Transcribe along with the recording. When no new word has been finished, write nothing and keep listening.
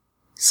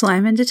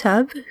Slime into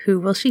Tub, Who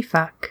Will She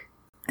Fuck?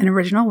 An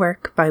original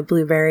work by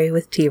Blueberry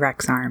with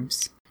T-Rex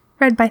Arms.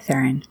 Read by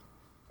Theron.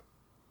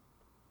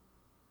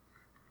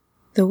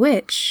 The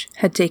witch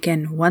had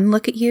taken one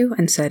look at you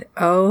and said,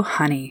 "Oh,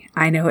 honey,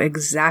 I know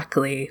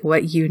exactly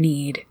what you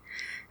need,"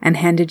 and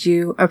handed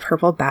you a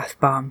purple bath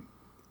bomb.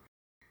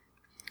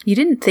 You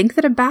didn't think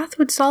that a bath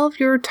would solve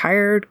your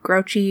tired,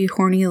 grouchy,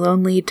 horny,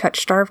 lonely,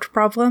 touch-starved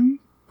problem,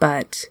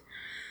 but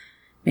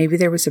maybe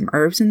there was some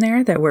herbs in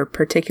there that were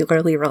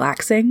particularly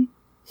relaxing.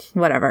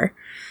 Whatever.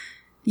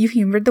 You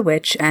humored the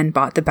witch and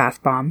bought the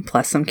bath bomb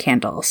plus some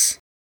candles.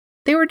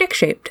 They were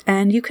dick-shaped,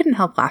 and you couldn't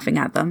help laughing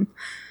at them.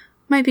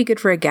 Might be good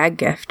for a gag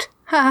gift.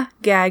 Ha,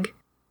 gag.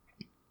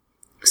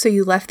 So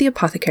you left the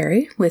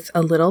apothecary with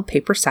a little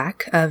paper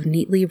sack of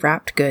neatly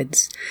wrapped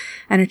goods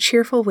and a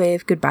cheerful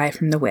wave goodbye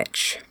from the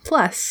witch,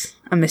 plus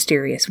a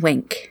mysterious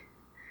wink.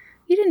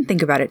 You didn't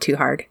think about it too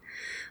hard.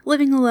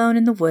 Living alone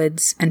in the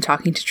woods and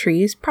talking to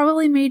trees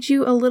probably made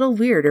you a little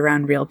weird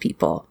around real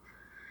people.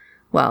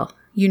 Well,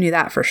 you knew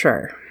that for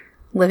sure.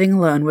 Living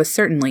alone was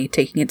certainly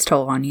taking its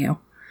toll on you.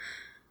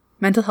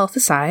 Mental health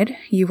aside,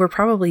 you were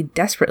probably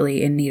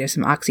desperately in need of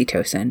some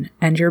oxytocin,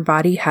 and your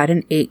body had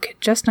an ache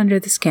just under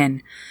the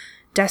skin,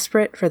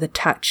 desperate for the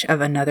touch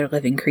of another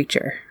living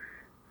creature.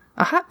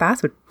 A hot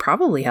bath would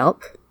probably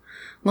help.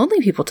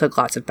 Lonely people took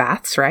lots of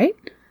baths, right?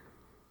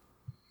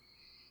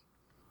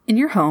 In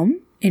your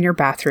home, in your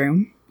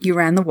bathroom, you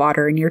ran the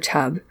water in your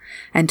tub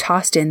and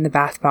tossed in the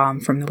bath bomb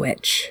from the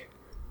witch.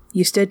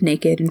 You stood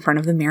naked in front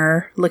of the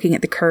mirror, looking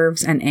at the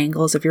curves and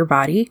angles of your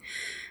body,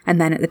 and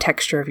then at the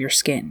texture of your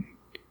skin.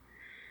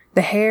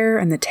 The hair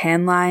and the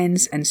tan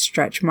lines and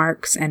stretch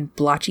marks and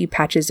blotchy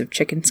patches of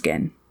chicken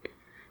skin.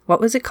 What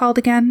was it called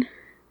again?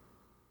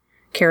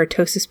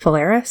 Keratosis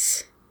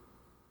pilaris?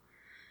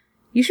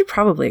 You should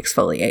probably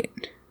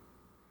exfoliate.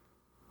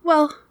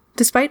 Well,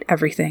 despite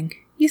everything,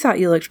 you thought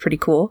you looked pretty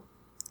cool.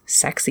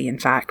 Sexy, in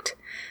fact.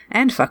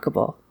 And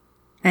fuckable.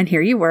 And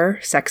here you were,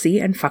 sexy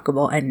and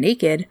fuckable and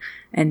naked,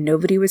 and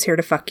nobody was here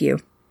to fuck you.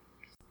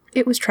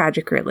 It was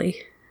tragic,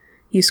 really.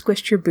 You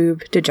squished your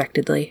boob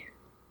dejectedly.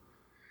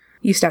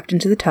 You stepped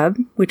into the tub,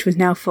 which was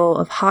now full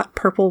of hot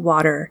purple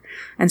water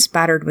and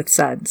spattered with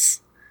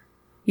suds.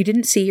 You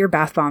didn't see your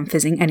bath bomb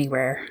fizzing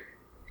anywhere.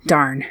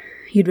 Darn,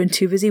 you'd been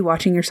too busy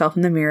watching yourself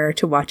in the mirror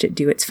to watch it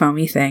do its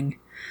foamy thing.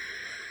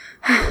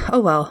 Oh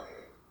well.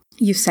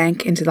 You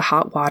sank into the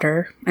hot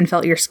water and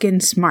felt your skin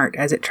smart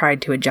as it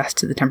tried to adjust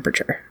to the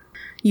temperature.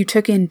 You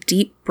took in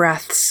deep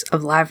breaths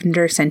of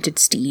lavender-scented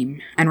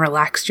steam and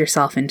relaxed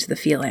yourself into the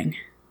feeling.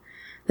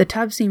 The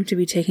tub seemed to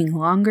be taking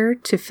longer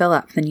to fill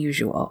up than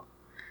usual.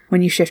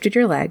 When you shifted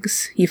your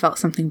legs, you felt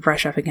something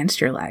brush up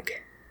against your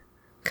leg.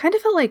 Kind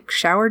of felt like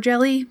shower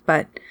jelly,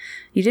 but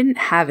you didn't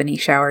have any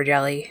shower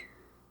jelly.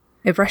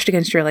 It brushed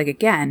against your leg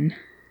again,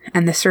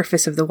 and the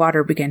surface of the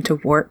water began to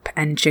warp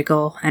and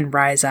jiggle and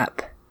rise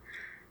up.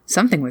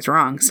 Something was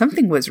wrong.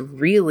 Something was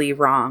really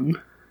wrong.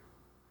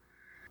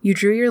 You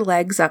drew your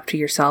legs up to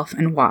yourself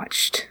and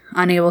watched,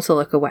 unable to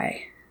look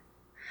away.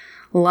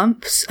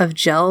 Lumps of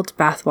gelled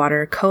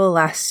bathwater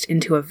coalesced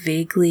into a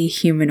vaguely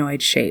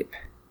humanoid shape.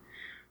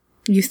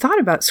 You thought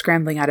about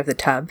scrambling out of the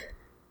tub.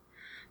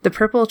 The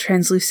purple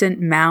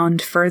translucent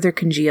mound further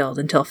congealed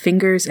until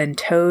fingers and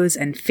toes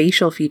and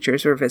facial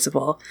features were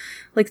visible,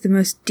 like the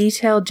most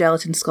detailed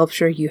gelatin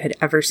sculpture you had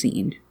ever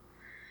seen.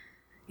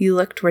 You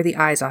looked where the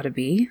eyes ought to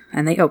be,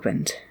 and they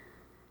opened.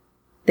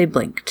 They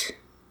blinked.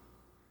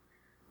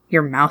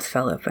 Your mouth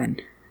fell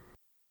open.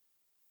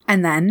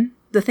 And then,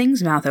 the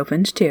thing's mouth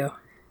opened too.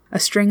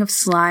 A string of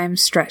slime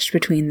stretched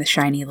between the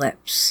shiny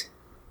lips.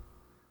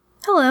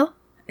 "Hello,"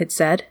 it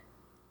said.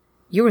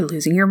 You were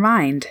losing your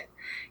mind.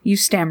 You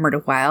stammered a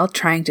while,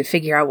 trying to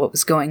figure out what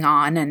was going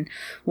on and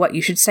what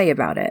you should say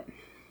about it.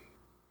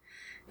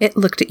 It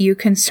looked at you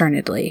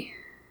concernedly.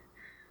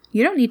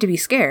 "You don't need to be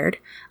scared.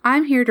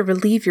 I'm here to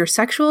relieve your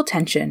sexual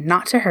tension,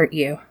 not to hurt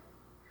you."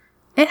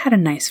 It had a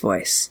nice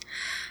voice.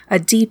 A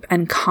deep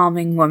and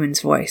calming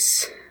woman's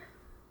voice.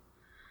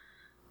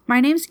 "My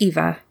name's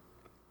Eva.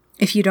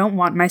 If you don't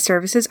want my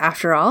services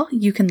after all,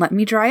 you can let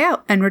me dry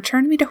out and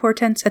return me to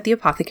Hortense at the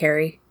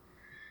apothecary."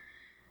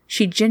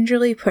 She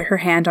gingerly put her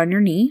hand on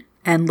your knee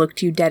and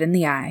looked you dead in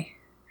the eye.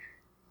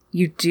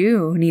 "You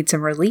do need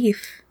some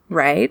relief,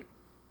 right?"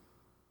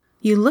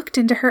 You looked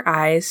into her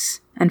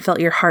eyes and felt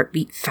your heart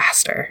beat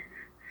faster.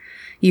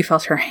 You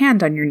felt her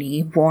hand on your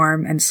knee,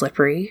 warm and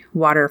slippery,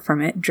 water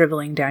from it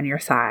dribbling down your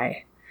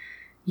thigh.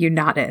 You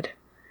nodded.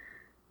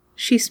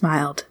 She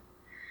smiled.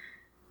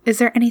 "Is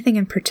there anything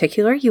in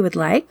particular you would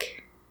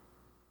like?"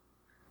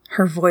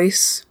 Her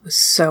voice was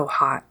so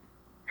hot.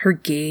 Her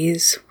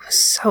gaze was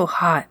so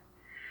hot.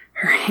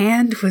 Her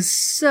hand was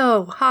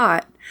so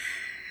hot.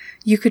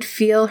 You could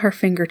feel her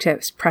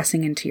fingertips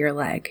pressing into your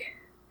leg.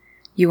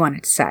 You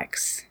wanted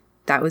sex.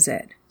 That was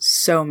it.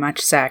 So much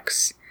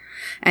sex.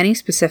 Any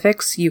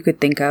specifics you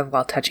could think of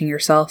while touching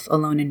yourself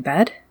alone in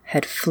bed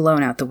had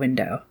flown out the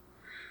window.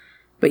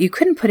 But you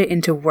couldn't put it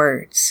into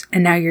words,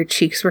 and now your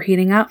cheeks were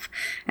heating up,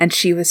 and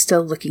she was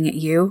still looking at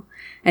you,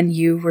 and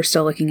you were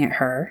still looking at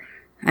her,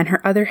 and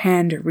her other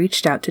hand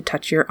reached out to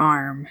touch your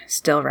arm,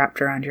 still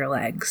wrapped around your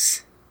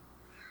legs.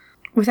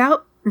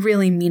 Without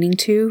really meaning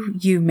to,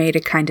 you made a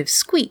kind of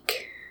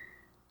squeak.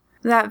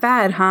 "That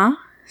bad, huh?"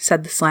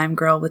 said the slime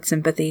girl with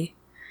sympathy.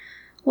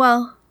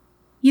 "Well,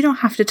 you don't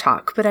have to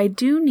talk, but I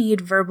do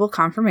need verbal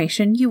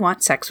confirmation you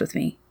want sex with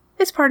me.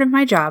 It's part of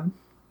my job."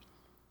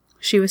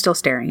 She was still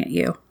staring at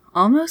you,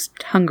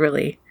 almost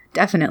hungrily,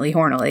 definitely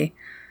hornily.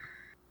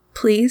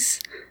 "Please?"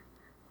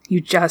 You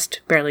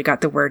just barely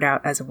got the word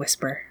out as a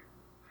whisper.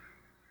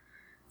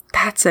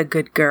 "That's a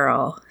good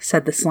girl,"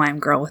 said the slime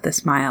girl with a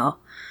smile.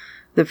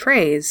 The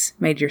praise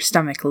made your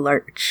stomach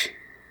lurch.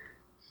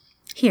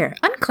 "Here,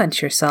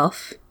 unclench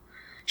yourself."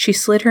 She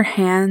slid her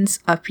hands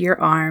up your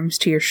arms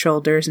to your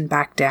shoulders and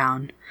back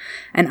down,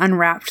 and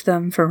unwrapped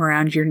them from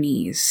around your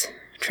knees,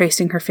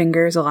 tracing her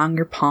fingers along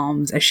your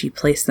palms as she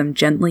placed them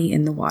gently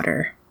in the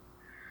water.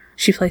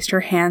 She placed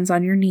her hands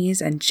on your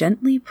knees and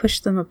gently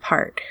pushed them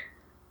apart.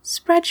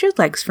 "Spread your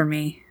legs for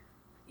me."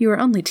 You were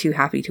only too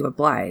happy to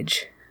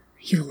oblige.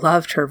 You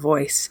loved her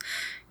voice.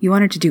 You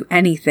wanted to do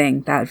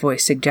anything that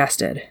voice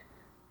suggested.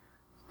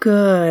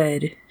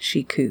 "Good,"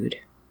 she cooed.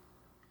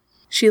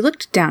 She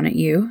looked down at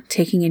you,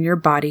 taking in your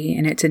body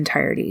in its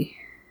entirety.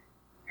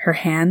 Her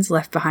hands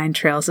left behind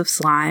trails of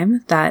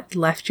slime that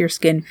left your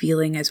skin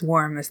feeling as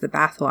warm as the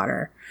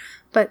bathwater,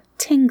 but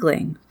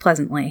tingling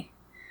pleasantly.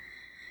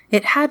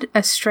 It had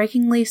a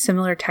strikingly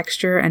similar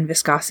texture and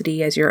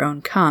viscosity as your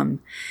own cum,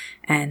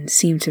 and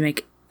seemed to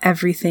make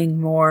everything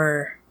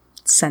more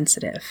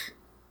sensitive.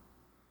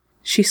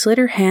 She slid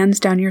her hands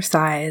down your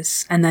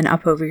thighs and then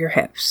up over your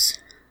hips.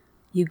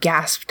 You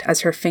gasped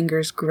as her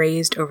fingers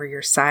grazed over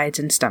your sides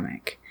and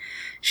stomach.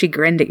 She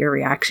grinned at your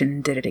reaction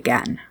and did it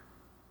again.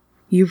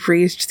 You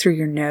breathed through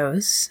your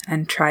nose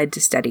and tried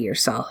to steady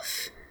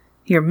yourself.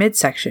 Your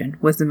midsection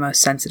was the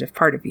most sensitive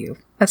part of you,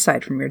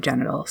 aside from your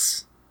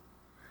genitals.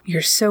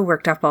 "You're so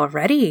worked up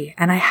already,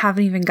 and I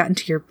haven't even gotten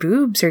to your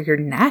boobs or your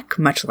neck,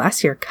 much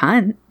less your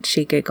cunt,"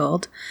 she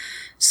giggled,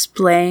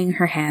 splaying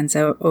her hands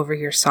out over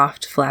your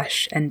soft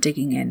flesh and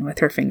digging in with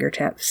her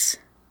fingertips.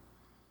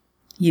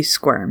 You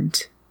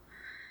squirmed.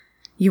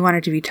 You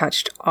wanted to be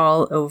touched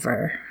all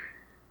over.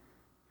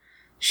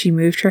 She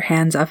moved her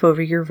hands up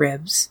over your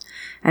ribs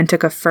and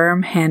took a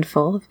firm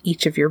handful of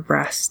each of your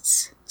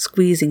breasts,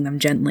 squeezing them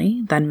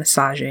gently, then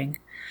massaging.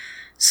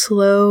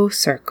 Slow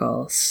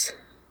circles.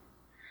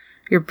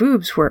 Your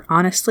boobs were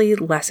honestly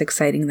less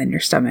exciting than your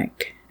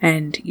stomach,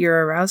 and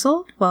your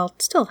arousal, while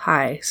still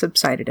high,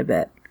 subsided a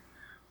bit.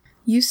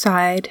 You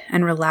sighed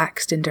and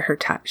relaxed into her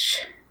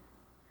touch.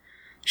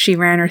 She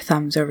ran her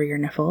thumbs over your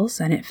nipples,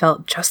 and it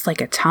felt just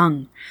like a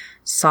tongue,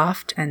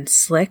 soft and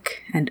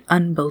slick and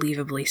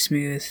unbelievably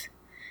smooth.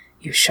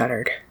 You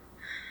shuddered.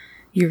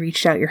 You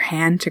reached out your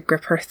hand to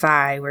grip her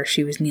thigh where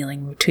she was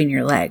kneeling between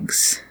your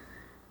legs.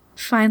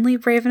 "Finally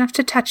brave enough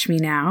to touch me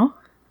now,"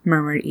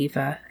 murmured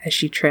Eva as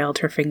she trailed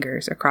her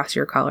fingers across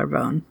your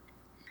collarbone.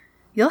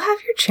 "You'll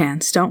have your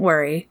chance, don't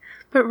worry,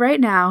 but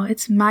right now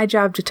it's my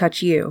job to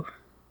touch you."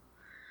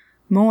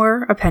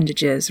 More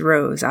appendages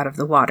rose out of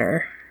the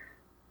water.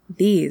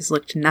 These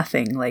looked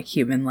nothing like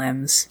human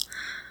limbs.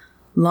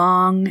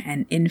 Long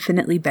and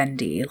infinitely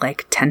bendy,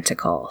 like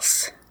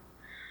tentacles.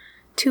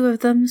 2 of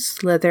them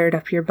slithered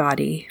up your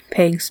body,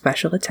 paying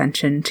special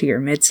attention to your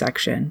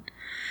midsection,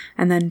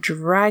 and then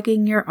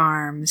dragging your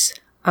arms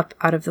up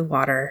out of the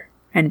water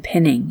and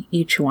pinning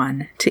each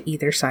one to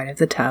either side of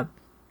the tub.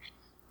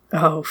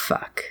 Oh,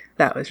 fuck.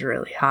 That was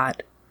really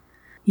hot.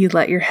 You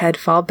let your head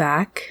fall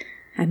back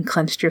and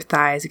clenched your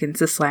thighs against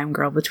the slime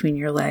girl between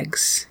your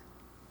legs.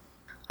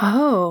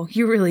 "Oh,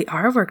 you really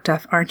are worked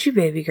up, aren't you,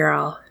 baby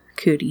girl?"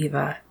 cooed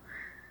Eva.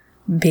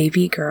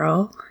 "Baby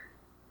girl?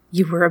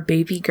 You were a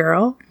baby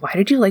girl? Why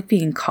did you like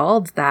being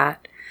called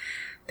that?"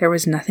 There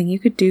was nothing you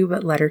could do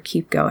but let her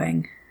keep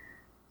going.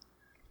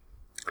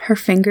 Her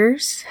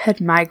fingers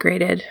had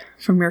migrated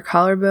from your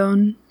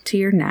collarbone to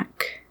your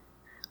neck,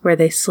 where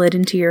they slid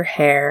into your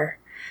hair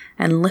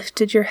and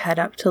lifted your head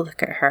up to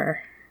look at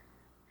her.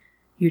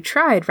 You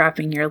tried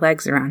wrapping your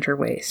legs around her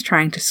waist,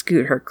 trying to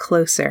scoot her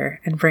closer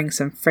and bring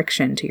some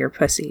friction to your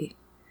pussy.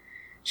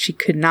 She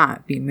could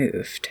not be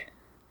moved.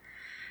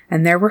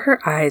 And there were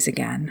her eyes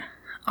again,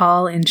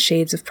 all in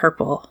shades of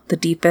purple, the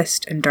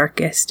deepest and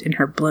darkest in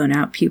her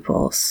blown-out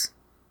pupils.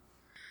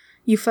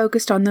 You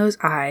focused on those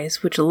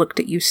eyes, which looked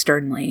at you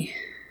sternly.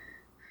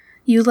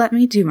 "You let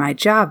me do my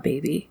job,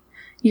 baby.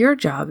 Your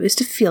job is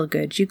to feel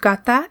good, you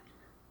got that?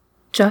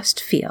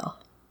 Just feel."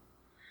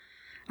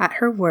 At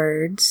her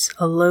words,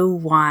 a low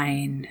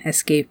whine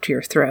escaped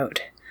your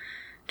throat.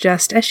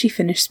 Just as she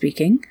finished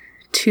speaking,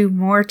 2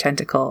 more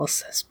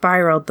tentacles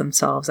spiraled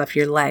themselves up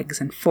your legs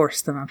and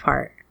forced them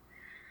apart.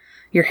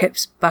 Your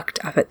hips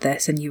bucked up at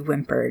this and you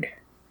whimpered.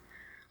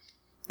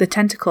 The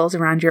tentacles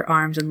around your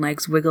arms and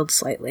legs wiggled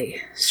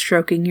slightly,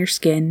 stroking your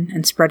skin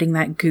and spreading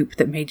that goop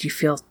that made you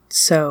feel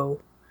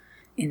so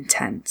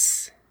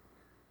intense.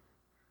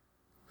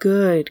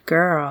 "Good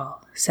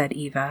girl," said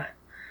Eva.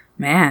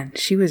 Man,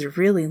 she was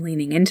really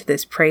leaning into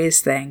this praise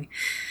thing.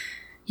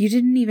 You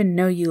didn't even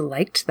know you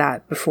liked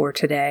that before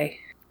today.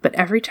 But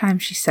every time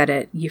she said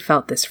it, you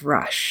felt this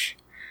rush.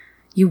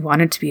 You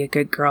wanted to be a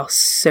good girl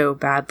so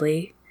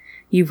badly.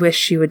 You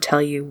wished she would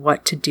tell you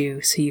what to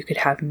do so you could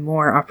have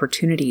more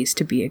opportunities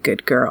to be a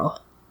good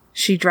girl.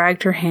 She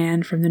dragged her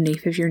hand from the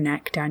nape of your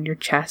neck down your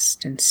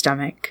chest and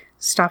stomach,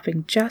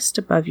 stopping just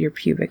above your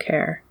pubic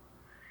hair.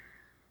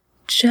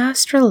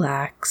 Just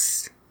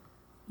relax.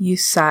 You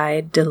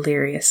sighed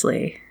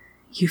deliriously.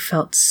 You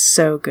felt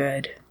so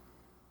good.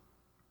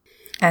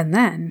 And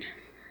then,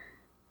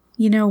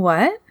 you know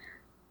what?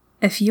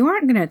 If you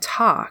aren't going to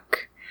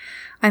talk,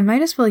 I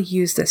might as well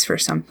use this for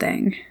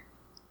something.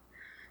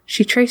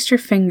 She traced her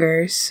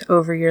fingers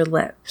over your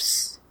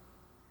lips.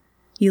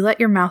 You let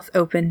your mouth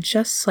open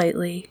just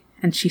slightly,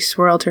 and she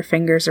swirled her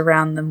fingers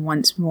around them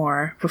once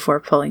more before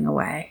pulling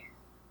away.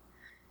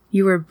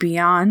 You were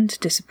beyond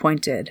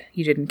disappointed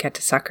you didn't get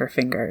to suck her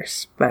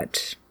fingers,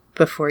 but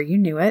before you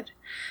knew it,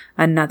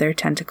 another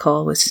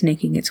tentacle was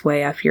snaking its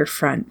way up your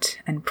front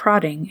and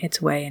prodding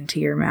its way into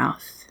your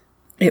mouth.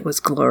 It was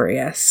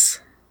glorious.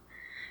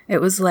 It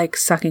was like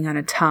sucking on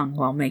a tongue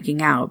while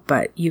making out,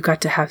 but you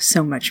got to have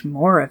so much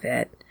more of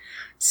it.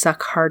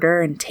 Suck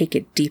harder and take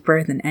it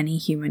deeper than any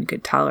human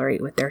could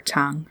tolerate with their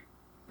tongue.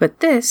 But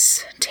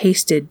this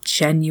tasted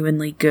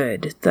genuinely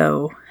good,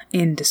 though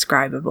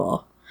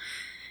indescribable.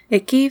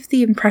 It gave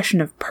the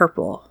impression of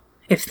purple,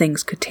 if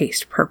things could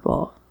taste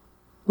purple.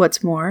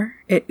 What's more,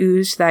 it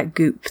oozed that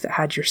goop that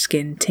had your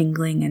skin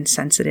tingling and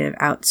sensitive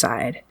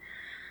outside.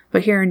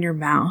 But here in your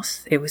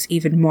mouth, it was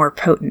even more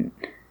potent.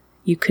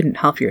 You couldn't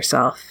help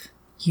yourself.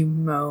 You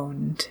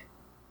moaned.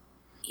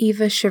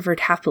 Eva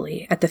shivered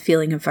happily at the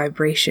feeling of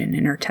vibration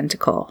in her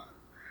tentacle.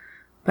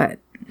 But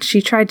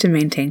she tried to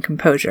maintain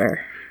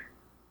composure.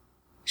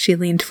 She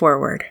leaned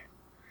forward.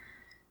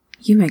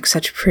 "You make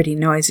such pretty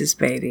noises,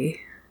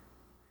 baby."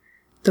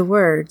 The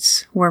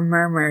words were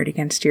murmured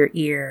against your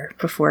ear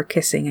before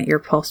kissing at your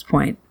pulse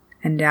point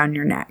and down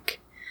your neck,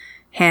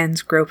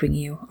 hands groping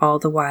you all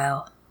the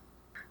while.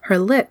 Her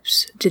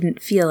lips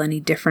didn't feel any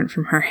different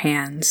from her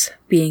hands,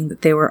 being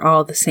that they were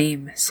all the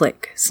same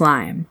slick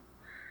slime.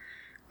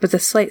 But the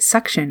slight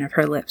suction of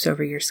her lips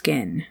over your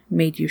skin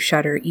made you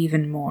shudder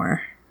even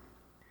more.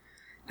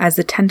 As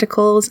the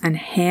tentacles and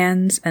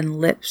hands and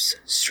lips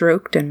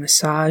stroked and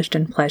massaged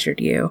and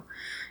pleasured you,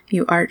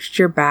 you arched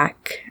your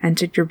back and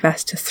did your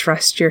best to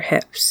thrust your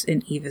hips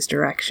in Eva's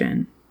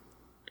direction.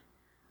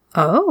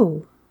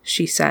 "Oh,"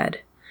 she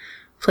said,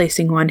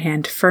 placing one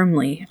hand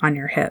firmly on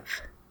your hip.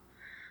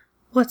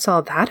 "What's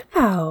all that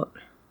about?"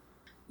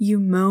 You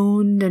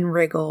moaned and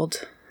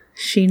wriggled.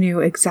 She knew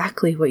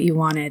exactly what you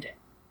wanted.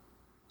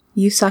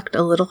 You sucked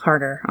a little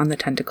harder on the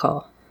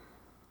tentacle.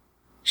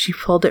 She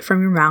pulled it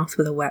from your mouth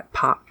with a wet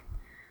pop.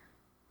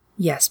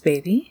 "Yes,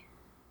 baby?"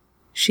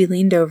 She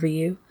leaned over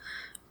you,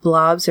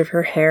 blobs of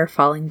her hair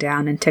falling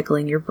down and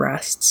tickling your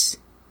breasts.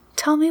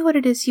 "Tell me what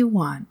it is you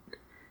want."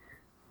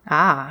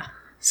 Ah,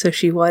 so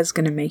she was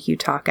going to make you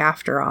talk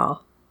after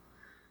all.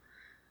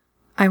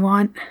 I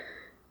want...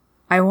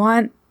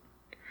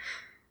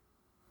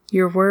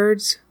 Your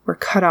words were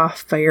cut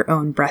off by your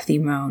own breathy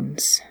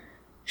moans.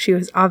 She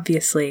was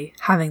obviously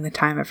having the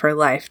time of her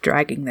life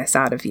dragging this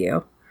out of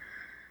you.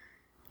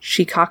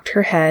 She cocked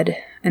her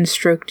head and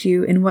stroked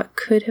you in what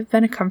could have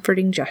been a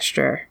comforting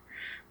gesture,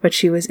 but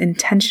she was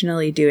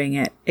intentionally doing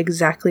it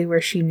exactly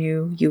where she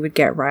knew you would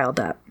get riled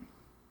up.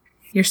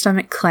 Your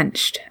stomach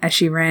clenched as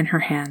she ran her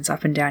hands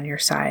up and down your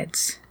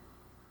sides.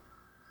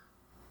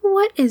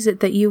 "What is it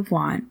that you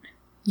want?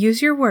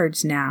 Use your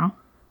words now."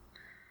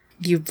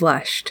 You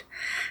blushed.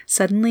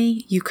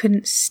 Suddenly, you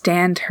couldn't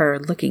stand her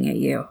looking at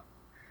you.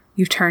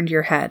 You turned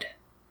your head.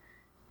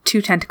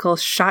 2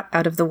 tentacles shot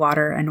out of the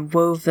water and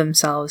wove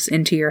themselves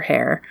into your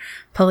hair,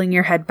 pulling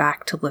your head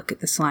back to look at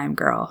the slime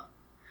girl.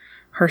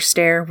 Her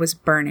stare was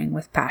burning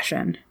with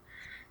passion.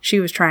 She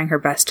was trying her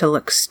best to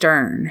look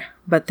stern,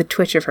 but the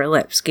twitch of her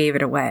lips gave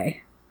it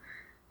away.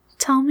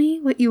 "Tell me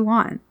what you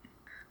want.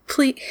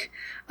 Please.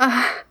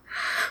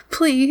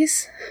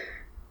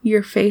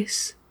 Your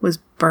face was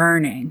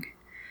burning.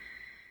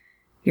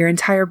 Your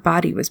entire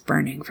body was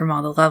burning from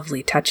all the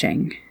lovely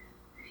touching.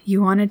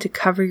 You wanted to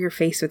cover your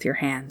face with your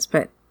hands,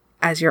 but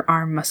as your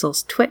arm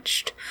muscles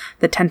twitched,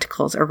 the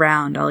tentacles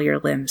around all your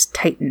limbs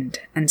tightened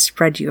and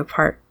spread you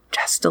apart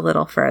just a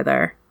little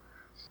further.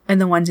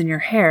 And the ones in your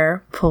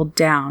hair pulled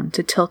down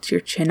to tilt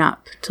your chin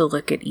up to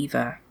look at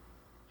Eva.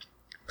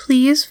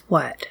 "Please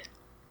what?"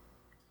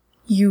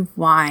 You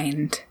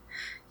whined.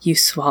 You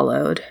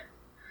swallowed.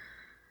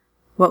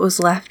 What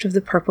was left of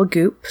the purple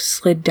goop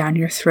slid down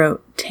your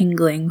throat,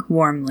 tingling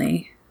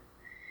warmly.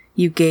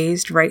 You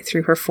gazed right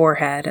through her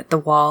forehead at the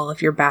wall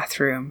of your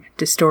bathroom,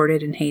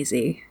 distorted and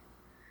hazy.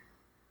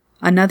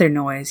 Another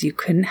noise you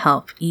couldn't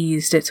help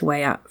eased its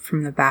way up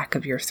from the back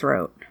of your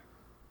throat.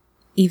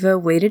 Eva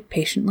waited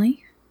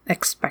patiently,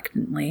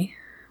 expectantly,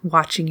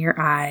 watching your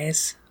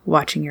eyes,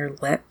 watching your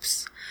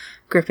lips,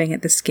 gripping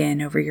at the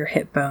skin over your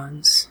hip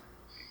bones.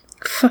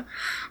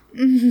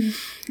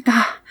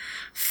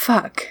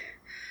 Fuck.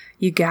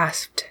 You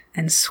gasped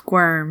and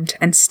squirmed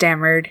and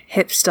stammered,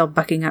 hips still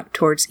bucking up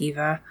towards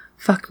Eva.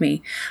 Fuck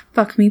me.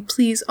 Fuck me,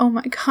 please. Oh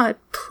my god,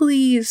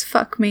 please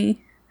fuck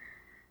me.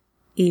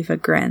 Eva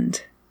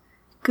grinned.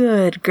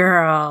 Good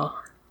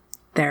girl.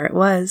 There it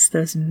was,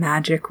 those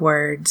magic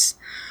words,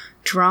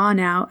 drawn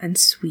out and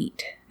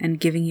sweet, and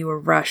giving you a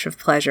rush of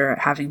pleasure at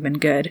having been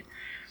good.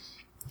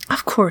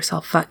 Of course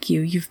I'll fuck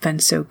you. You've been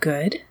so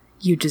good.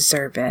 You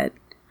deserve it.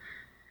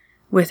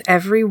 With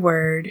every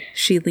word,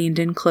 she leaned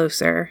in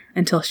closer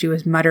until she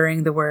was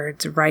muttering the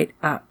words right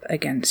up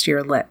against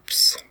your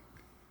lips.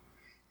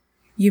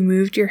 You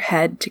moved your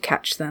head to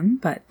catch them,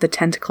 but the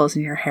tentacles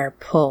in your hair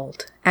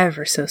pulled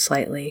ever so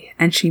slightly,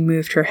 and she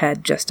moved her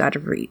head just out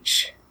of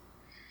reach.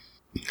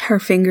 Her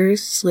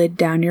fingers slid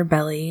down your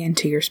belly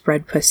into your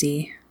spread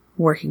pussy,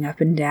 working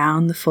up and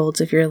down the folds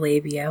of your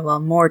labia while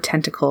more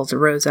tentacles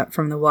rose up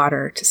from the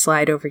water to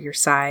slide over your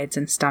sides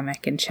and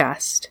stomach and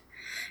chest.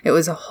 It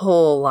was a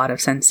whole lot of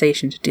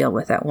sensation to deal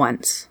with at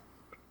once.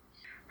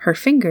 Her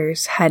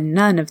fingers had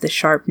none of the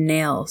sharp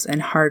nails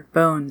and hard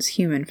bones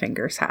human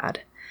fingers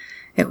had.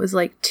 It was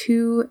like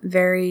two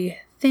very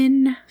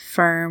thin,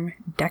 firm,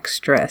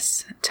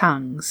 dexterous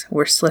tongues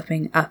were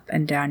slipping up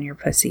and down your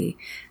pussy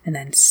and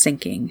then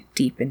sinking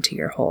deep into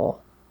your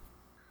hole.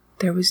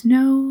 There was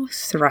no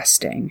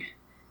thrusting.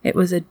 It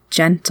was a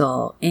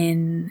gentle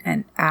in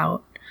and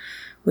out,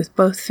 with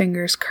both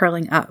fingers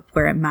curling up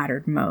where it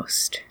mattered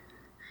most.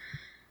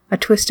 A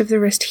twist of the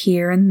wrist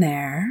here and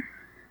there.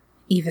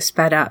 Eva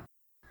sped up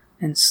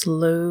and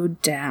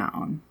slowed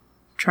down,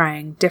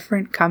 trying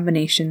different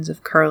combinations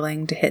of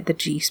curling to hit the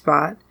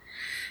G-spot,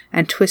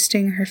 and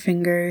twisting her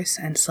fingers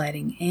and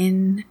sliding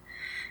in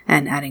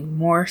and adding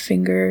more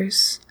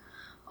fingers,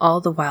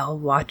 all the while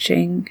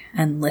watching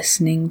and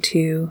listening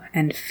to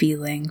and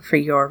feeling for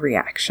your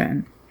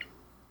reaction.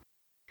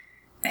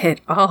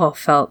 It all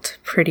felt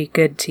pretty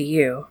good to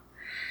you.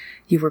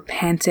 You were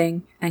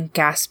panting and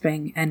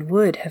gasping and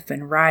would have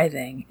been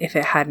writhing if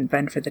it hadn't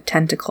been for the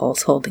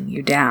tentacles holding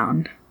you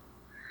down.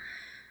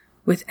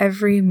 With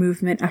every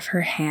movement of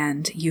her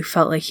hand, you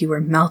felt like you were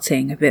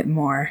melting a bit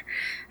more,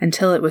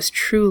 until it was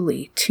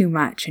truly too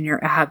much and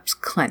your abs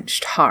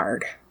clenched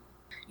hard.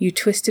 You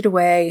twisted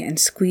away and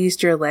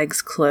squeezed your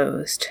legs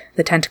closed,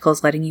 the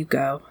tentacles letting you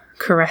go,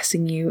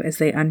 caressing you as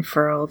they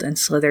unfurled and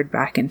slithered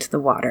back into the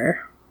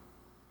water.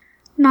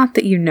 Not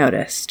that you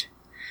noticed.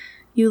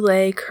 You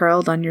lay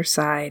curled on your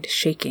side,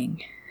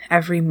 shaking,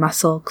 every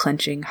muscle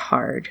clenching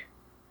hard.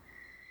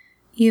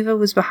 Eva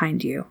was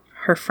behind you,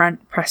 her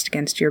front pressed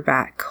against your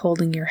back,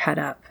 holding your head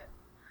up.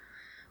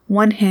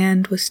 One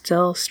hand was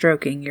still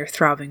stroking your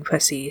throbbing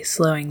pussy,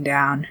 slowing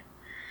down.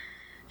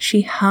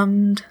 She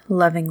hummed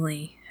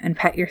lovingly and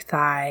pet your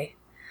thigh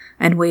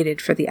and waited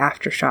for the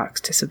aftershocks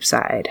to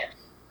subside.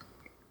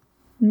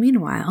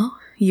 Meanwhile,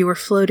 you were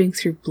floating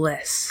through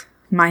bliss,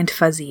 mind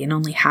fuzzy and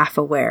only half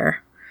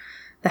aware,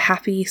 the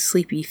happy,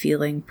 sleepy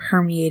feeling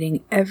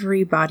permeating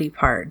every body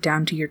part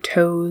down to your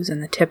toes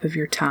and the tip of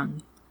your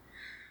tongue.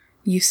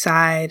 You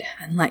sighed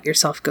and let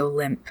yourself go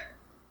limp.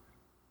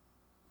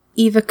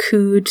 Eva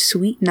cooed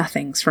sweet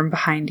nothings from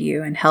behind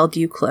you and held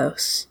you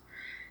close.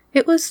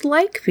 It was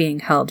like being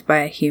held by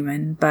a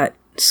human, but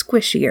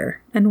squishier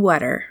and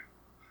wetter.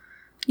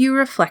 You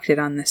reflected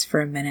on this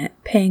for a minute,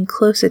 paying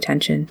close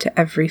attention to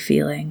every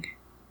feeling.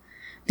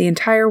 The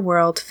entire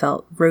world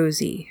felt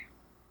rosy.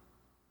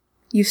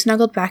 You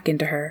snuggled back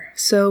into her,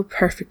 so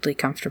perfectly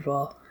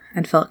comfortable,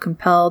 and felt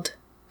compelled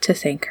to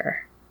thank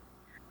her.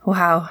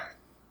 Wow.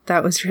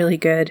 That was really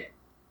good.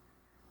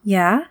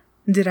 Yeah?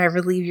 Did I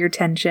relieve your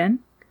tension?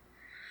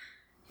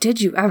 Did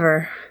you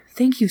ever?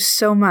 Thank you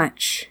so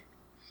much.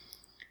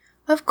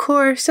 Of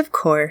course,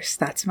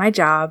 that's my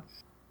job.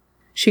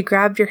 She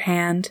grabbed your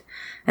hand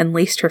and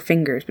laced her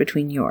fingers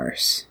between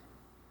yours.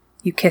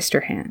 You kissed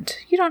her hand.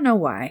 You don't know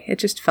why, it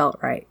just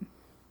felt right.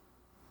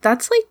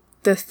 That's like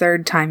the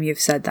third time you've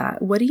said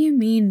that. What do you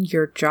mean,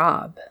 your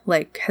job?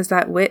 Like, has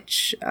that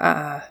witch,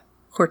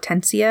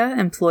 Hortensia,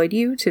 employed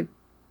you to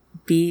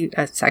be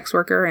a sex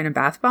worker in a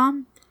bath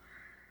bomb?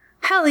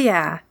 Hell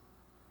yeah!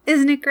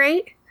 Isn't it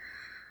great?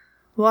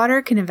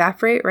 Water can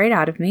evaporate right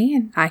out of me,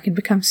 and I can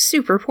become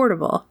super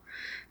portable.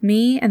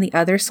 Me and the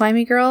other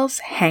slimy girls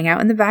hang out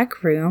in the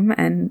back room,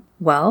 and,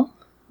 well,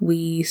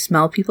 we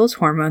smell people's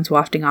hormones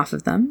wafting off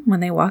of them when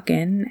they walk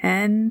in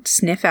and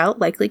sniff out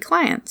likely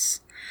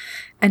clients.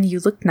 And you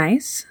look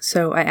nice,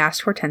 so I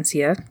asked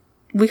Hortensia,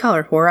 we call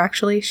her Whore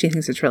actually, she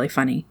thinks it's really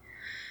funny,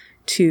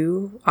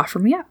 to offer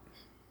me up.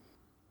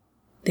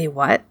 They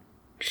what?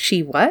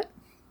 She what?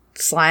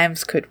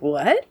 Slimes could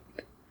what?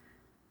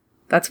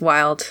 That's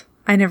wild.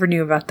 I never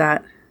knew about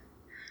that.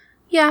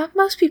 Yeah,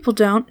 most people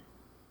don't.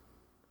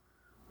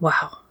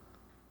 Wow.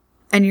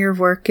 And your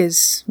work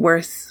is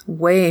worth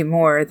way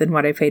more than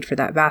what I paid for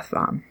that bath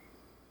bomb.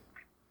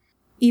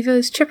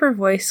 Eva's chipper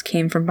voice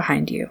came from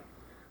behind you.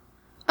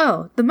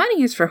 Oh, the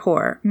money is for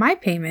Whore. My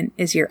payment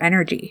is your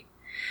energy.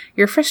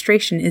 Your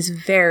frustration is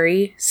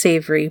very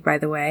savory, by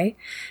the way,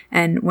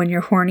 and when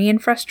you're horny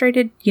and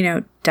frustrated,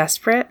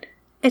 desperate,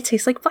 it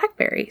tastes like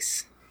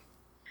blackberries.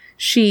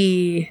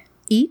 She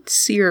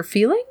eats your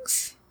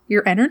feelings?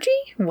 Your energy?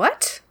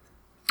 What?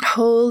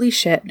 Holy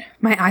shit,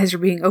 my eyes are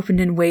being opened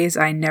in ways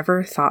I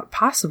never thought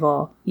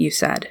possible, you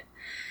said.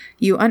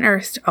 You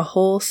unearthed a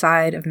whole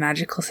side of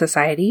magical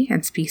society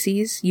and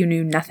species you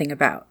knew nothing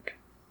about.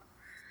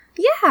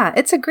 Yeah,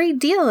 it's a great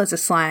deal as a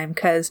slime,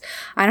 because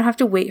I don't have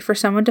to wait for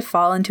someone to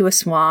fall into a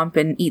swamp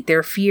and eat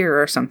their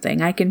fear or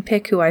something. I can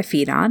pick who I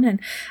feed on, and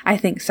I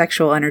think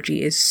sexual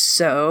energy is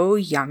so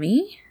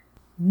yummy.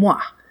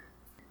 Mwah.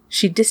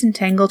 She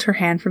disentangled her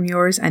hand from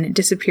yours, and it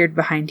disappeared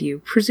behind you,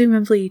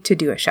 presumably to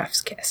do a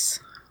chef's kiss.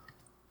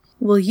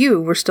 Well,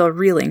 you were still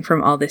reeling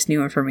from all this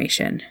new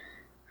information.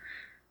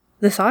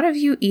 The thought of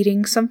you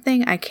eating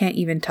something I can't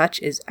even touch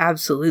is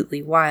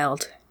absolutely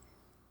wild.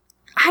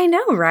 I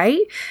know,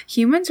 right?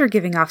 Humans are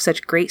giving off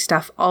such great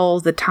stuff all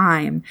the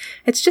time.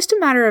 It's just a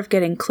matter of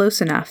getting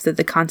close enough that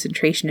the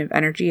concentration of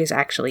energy is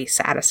actually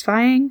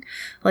satisfying.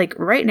 Like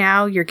right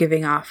now, you're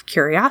giving off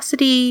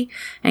curiosity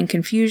and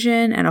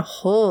confusion and a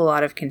whole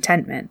lot of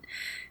contentment.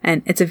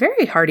 And it's a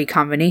very hearty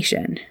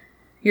combination.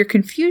 Your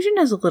confusion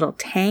is a little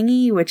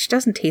tangy, which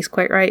doesn't taste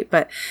quite right,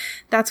 but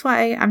that's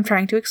why I'm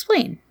trying to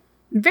explain.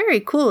 Very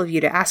cool of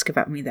you to ask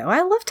about me, though.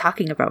 I love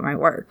talking about my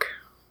work.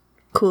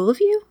 Cool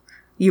of you?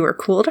 You were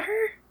cool to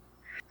her?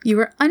 You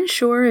were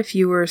unsure if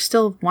you were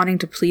still wanting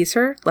to please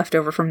her, left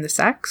over from the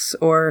sex,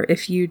 or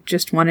if you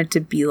just wanted to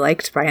be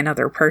liked by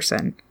another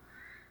person.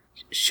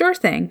 Sure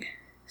thing.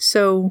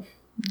 So,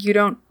 you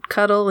don't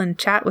cuddle and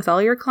chat with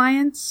all your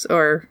clients,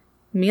 or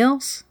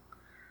meals?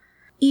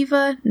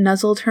 Eva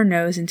nuzzled her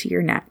nose into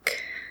your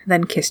neck,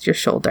 then kissed your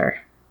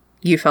shoulder.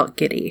 You felt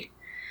giddy.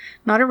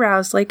 Not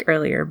aroused like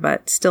earlier,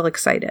 but still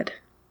excited.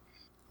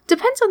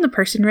 Depends on the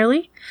person,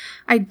 really.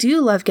 I do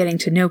love getting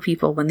to know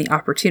people when the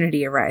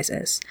opportunity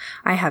arises.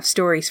 I have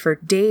stories for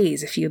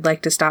days if you'd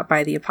like to stop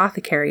by the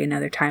apothecary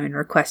another time and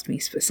request me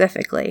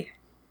specifically.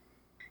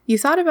 You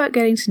thought about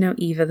getting to know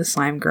Eva the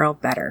slime girl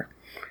better.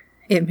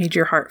 It made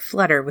your heart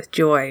flutter with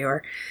joy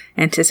or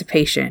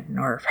anticipation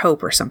or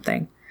hope or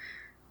something.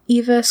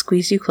 Eva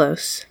squeezed you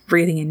close,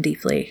 breathing in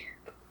deeply.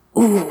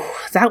 Ooh,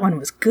 that one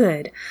was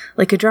good,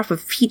 like a drop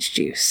of peach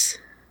juice.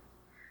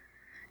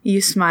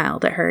 You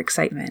smiled at her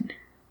excitement.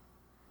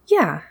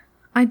 Yeah,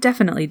 I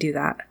definitely do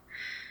that.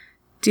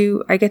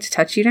 Do I get to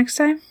touch you next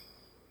time?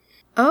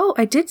 Oh,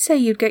 I did say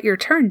you'd get your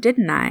turn,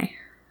 didn't I?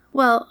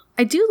 Well,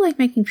 I do like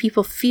making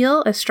people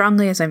feel as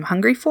strongly as I'm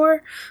hungry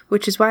for,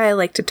 which is why I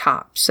like to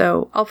top,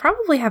 so I'll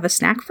probably have a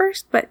snack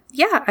first, but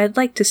yeah, I'd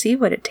like to see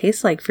what it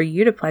tastes like for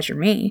you to pleasure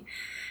me,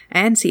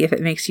 and see if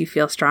it makes you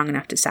feel strong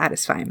enough to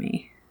satisfy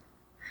me.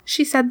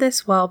 She said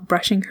this while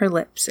brushing her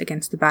lips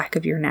against the back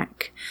of your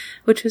neck,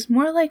 which was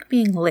more like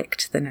being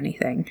licked than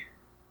anything.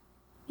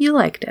 You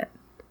liked it.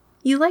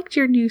 You liked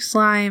your new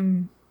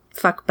slime,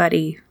 fuck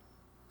buddy,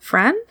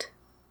 friend?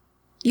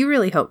 You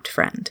really hoped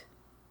friend.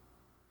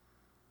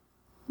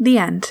 The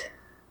end.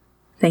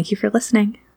 Thank you for listening.